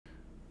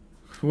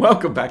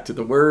Welcome back to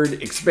the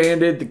Word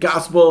Expanded, the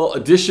Gospel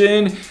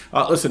Edition.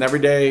 Listen, every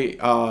day,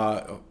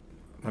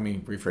 let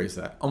me rephrase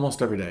that.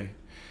 Almost every day,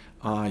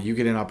 you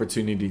get an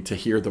opportunity to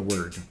hear the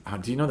Word.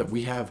 Do you know that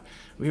we have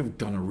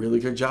done a really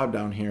good job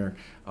down here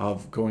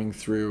of going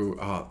through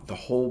the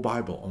whole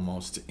Bible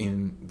almost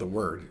in the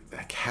Word,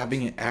 like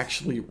having it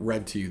actually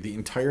read to you, the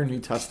entire New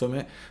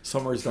Testament.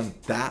 Summer's done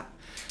that,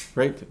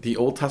 right? The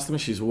Old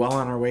Testament, she's well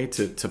on her way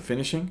to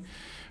finishing.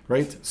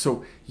 Right?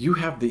 So you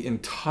have the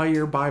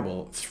entire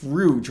Bible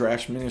through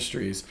Drash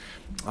Ministries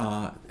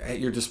at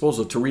your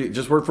disposal to read it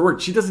just word for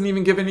word. She doesn't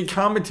even give any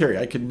commentary.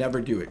 I could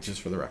never do it,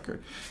 just for the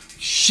record.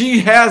 She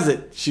has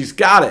it. She's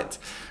got it.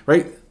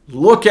 Right?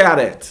 Look at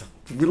it.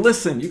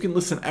 Listen. You can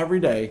listen every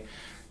day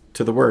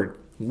to the Word.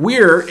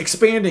 We're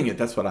expanding it.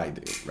 That's what I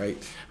do, right?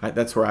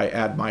 That's where I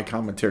add my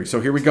commentary.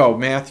 So here we go.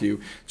 Matthew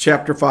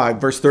chapter 5,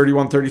 verse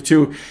 31,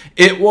 32.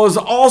 It was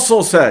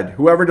also said,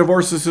 whoever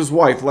divorces his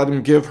wife, let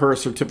him give her a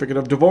certificate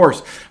of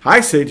divorce.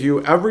 I say to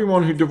you,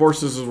 everyone who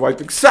divorces his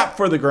wife, except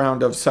for the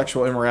ground of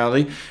sexual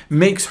immorality,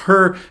 makes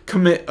her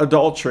commit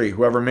adultery.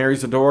 Whoever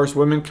marries a divorced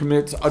woman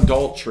commits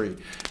adultery,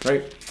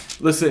 right?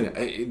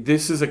 Listen,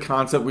 this is a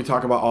concept we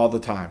talk about all the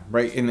time,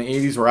 right? In the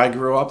 80s where I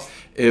grew up,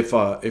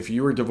 if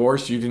you were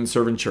divorced, you didn't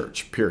serve in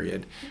church,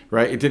 period,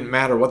 right? It didn't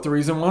matter what the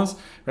reason was,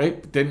 right?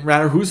 It didn't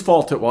matter whose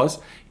fault it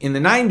was. In the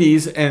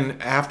 90s and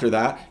after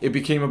that, it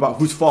became about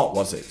whose fault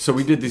was it. So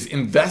we did these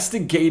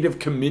investigative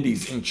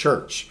committees in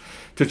church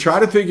to try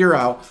to figure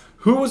out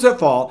who was at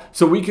fault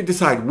so we could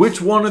decide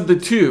which one of the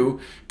two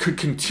could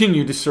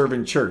continue to serve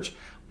in church.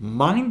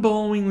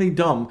 Mind-blowingly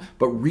dumb,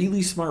 but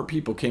really smart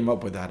people came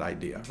up with that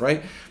idea,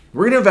 right?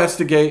 We're going to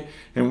investigate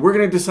and we're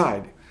going to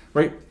decide,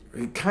 right?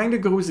 It kind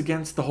of goes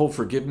against the whole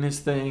forgiveness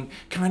thing,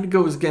 kind of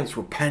goes against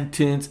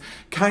repentance,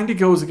 kind of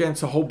goes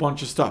against a whole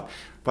bunch of stuff.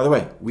 By the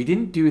way, we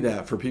didn't do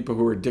that for people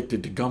who are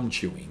addicted to gum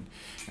chewing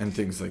and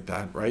things like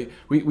that, right?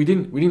 We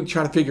didn't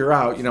try to figure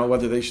out,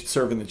 whether they should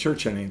serve in the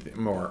church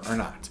anymore or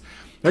not.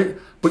 Right?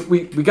 But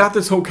we got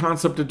this whole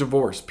concept of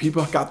divorce.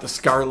 People got the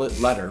scarlet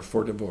letter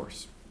for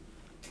divorce.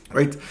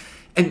 Right?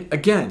 And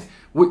again,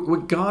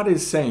 what God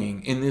is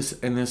saying in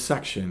this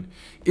section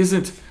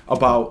isn't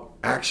about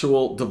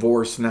actual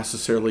divorce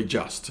necessarily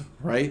just,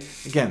 right?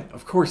 Again,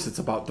 of course it's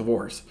about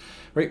divorce,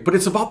 right? But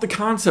it's about the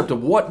concept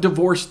of what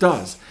divorce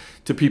does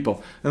to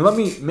people. And let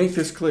me make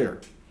this clear.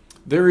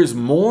 There is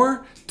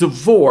more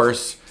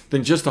divorce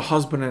than just a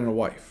husband and a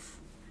wife.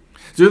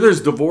 So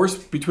there's divorce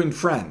between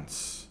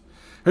friends.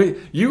 Right?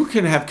 You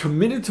can have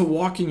committed to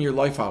walking your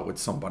life out with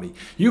somebody.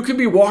 You can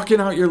be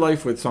walking out your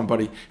life with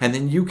somebody, and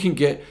then you can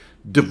get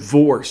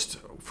divorced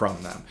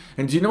from them.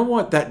 And do you know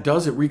what that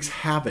does? It wreaks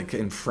havoc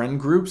in friend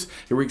groups.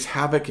 It wreaks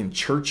havoc in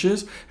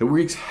churches. It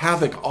wreaks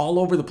havoc all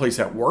over the place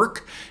at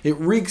work. It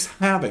wreaks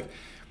havoc.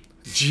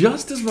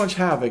 Just as much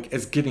havoc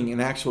as getting an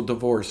actual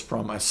divorce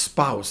from a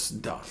spouse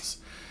does.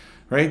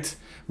 Right?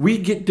 We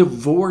get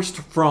divorced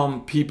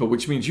from people,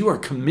 which means you are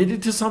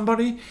committed to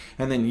somebody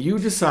and then you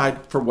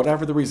decide for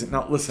whatever the reason.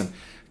 Now, listen,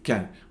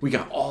 again, we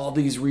got all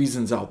these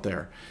reasons out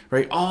there,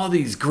 right? All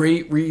these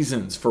great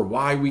reasons for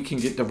why we can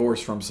get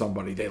divorced from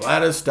somebody. They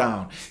let us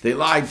down. They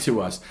lied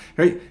to us,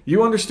 right?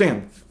 You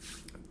understand,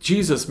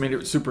 Jesus made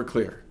it super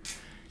clear.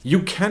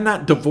 You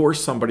cannot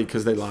divorce somebody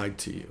because they lied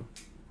to you.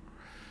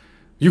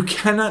 You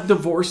cannot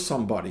divorce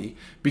somebody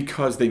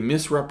because they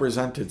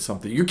misrepresented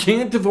something. You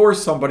can't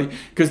divorce somebody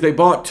because they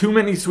bought too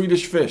many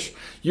Swedish fish.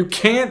 You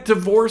can't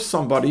divorce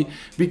somebody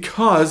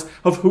because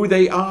of who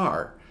they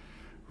are,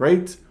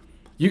 right?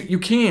 You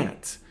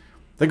can't.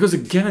 That goes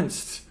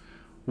against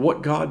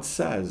what God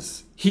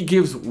says. He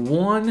gives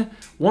one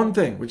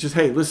thing, which is,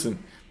 hey,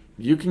 listen,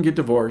 you can get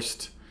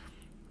divorced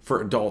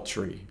for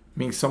adultery,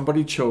 meaning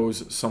somebody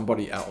chose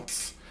somebody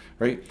else.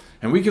 Right?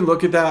 And we can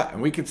look at that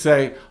and we could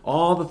say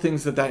all the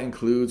things that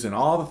includes and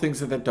all the things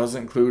that doesn't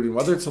include and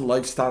whether it's a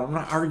lifestyle. I'm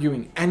not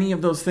arguing any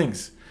of those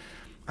things.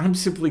 I'm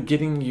simply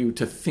getting you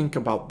to think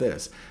about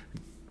this.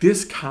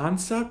 This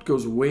concept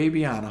goes way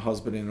beyond a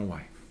husband and a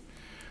wife.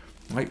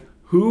 Right?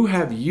 Who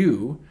have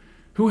you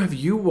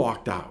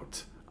walked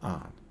out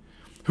on?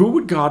 Who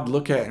would God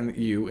look at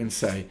you and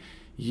say,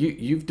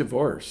 you've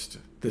divorced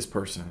this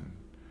person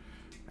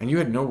and you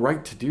had no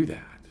right to do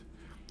that?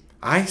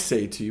 I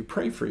say to you,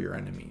 pray for your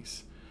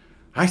enemies.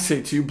 I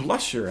say to you,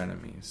 bless your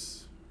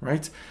enemies,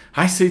 right?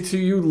 I say to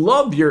you,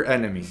 love your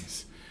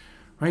enemies,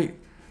 right?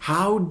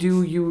 How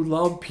do you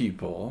love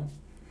people,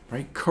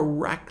 right?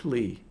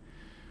 Correctly,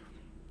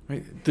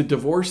 right? The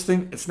divorce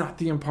thing, it's not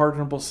the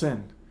unpardonable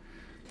sin.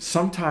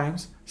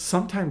 Sometimes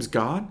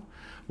God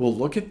will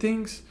look at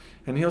things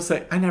and he'll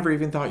say, I never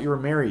even thought you were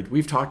married.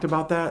 We've talked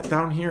about that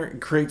down here. It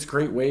creates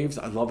great waves.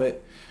 I love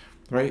it,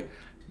 right?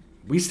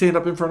 We stand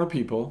up in front of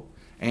people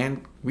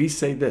and we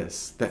say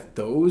this, that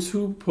those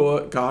who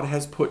God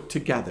has put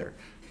together,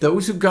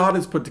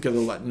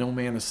 let no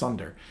man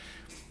asunder.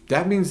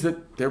 That means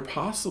that there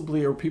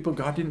possibly are people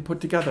God didn't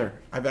put together.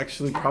 I've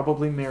actually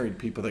probably married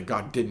people that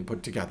God didn't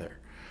put together,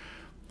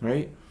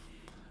 right?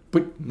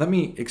 But let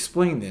me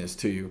explain this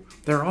to you.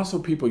 There are also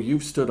people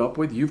you've stood up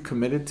with, you've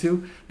committed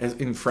to as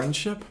in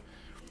friendship,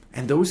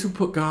 And those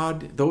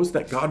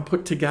that God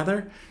put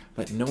together,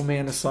 let no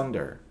man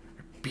asunder.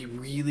 Be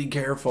really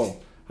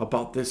careful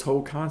about this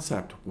whole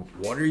concept.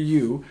 What are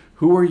you?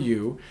 Who are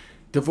you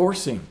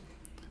divorcing?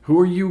 Who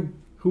are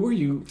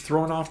you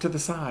throwing off to the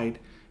side?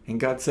 And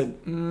God said,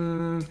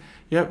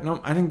 yep,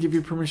 no, I didn't give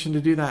you permission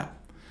to do that.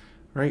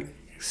 Right?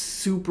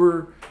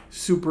 Super,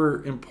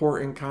 super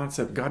important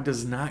concept. God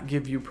does not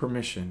give you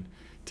permission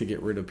to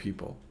get rid of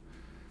people.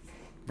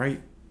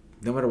 Right?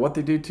 No matter what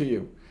they do to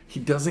you. He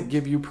doesn't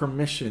give you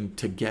permission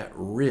to get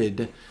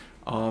rid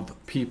of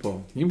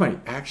people. You might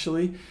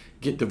actually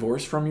get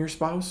divorced from your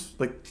spouse,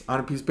 like on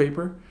a piece of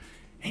paper,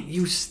 and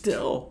you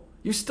still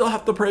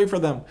have to pray for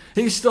them,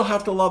 and you still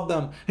have to love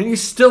them, and you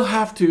still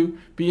have to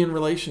be in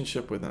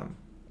relationship with them.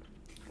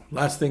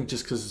 Last thing,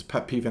 just because it's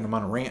pet peeve and I'm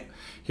on a rant.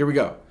 Here we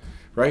go,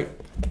 right?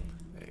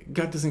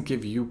 God doesn't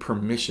give you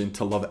permission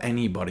to love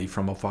anybody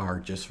from afar,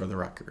 just for the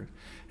record.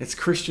 It's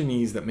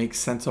Christianese that makes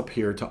sense up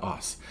here to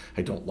us.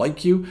 I don't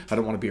like you. I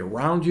don't want to be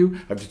around you.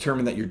 I've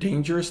determined that you're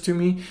dangerous to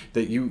me,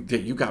 that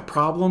you got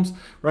problems,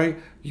 right?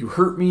 You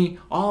hurt me,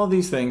 all of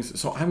these things.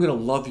 So I'm going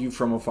to love you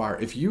from afar.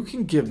 If you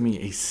can give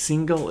me a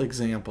single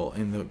example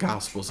in the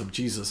Gospels of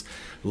Jesus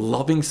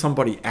loving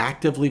somebody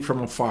actively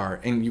from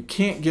afar, and you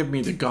can't give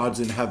me the God's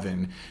in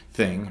heaven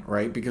thing,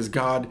 right? Because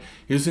God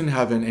is in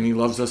heaven and he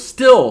loves us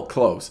still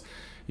close.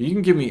 You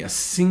can give me a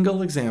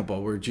single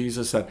example where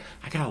Jesus said,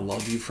 I got to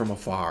love you from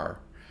afar.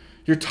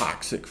 You're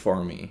toxic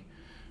for me,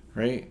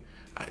 right?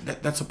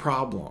 That's a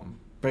problem,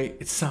 right?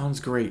 It sounds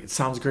great. It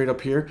sounds great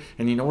up here.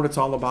 And you know what it's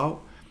all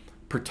about?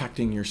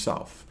 Protecting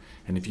yourself.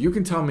 And if you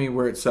can tell me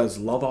where it says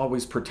love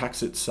always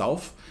protects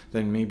itself,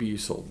 then maybe you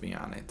sold me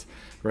on it,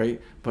 right?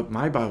 But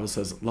my Bible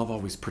says love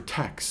always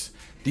protects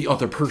the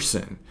other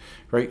person,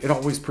 right? It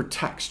always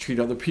protects. Treat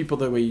other people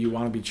the way you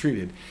want to be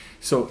treated.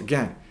 So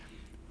again,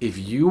 if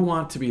you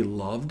want to be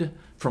loved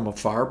from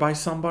afar by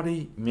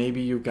somebody,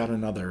 maybe you've got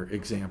another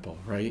example,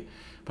 right?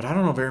 But I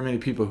don't know very many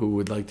people who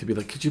would like to be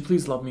like, could you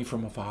please love me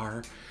from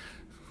afar?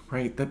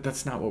 Right?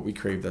 That's not what we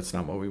crave. That's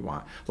not what we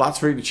want. Lots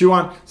for you to chew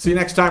on. See you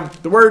next time.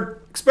 The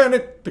Word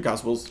Expanded, the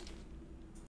Gospels.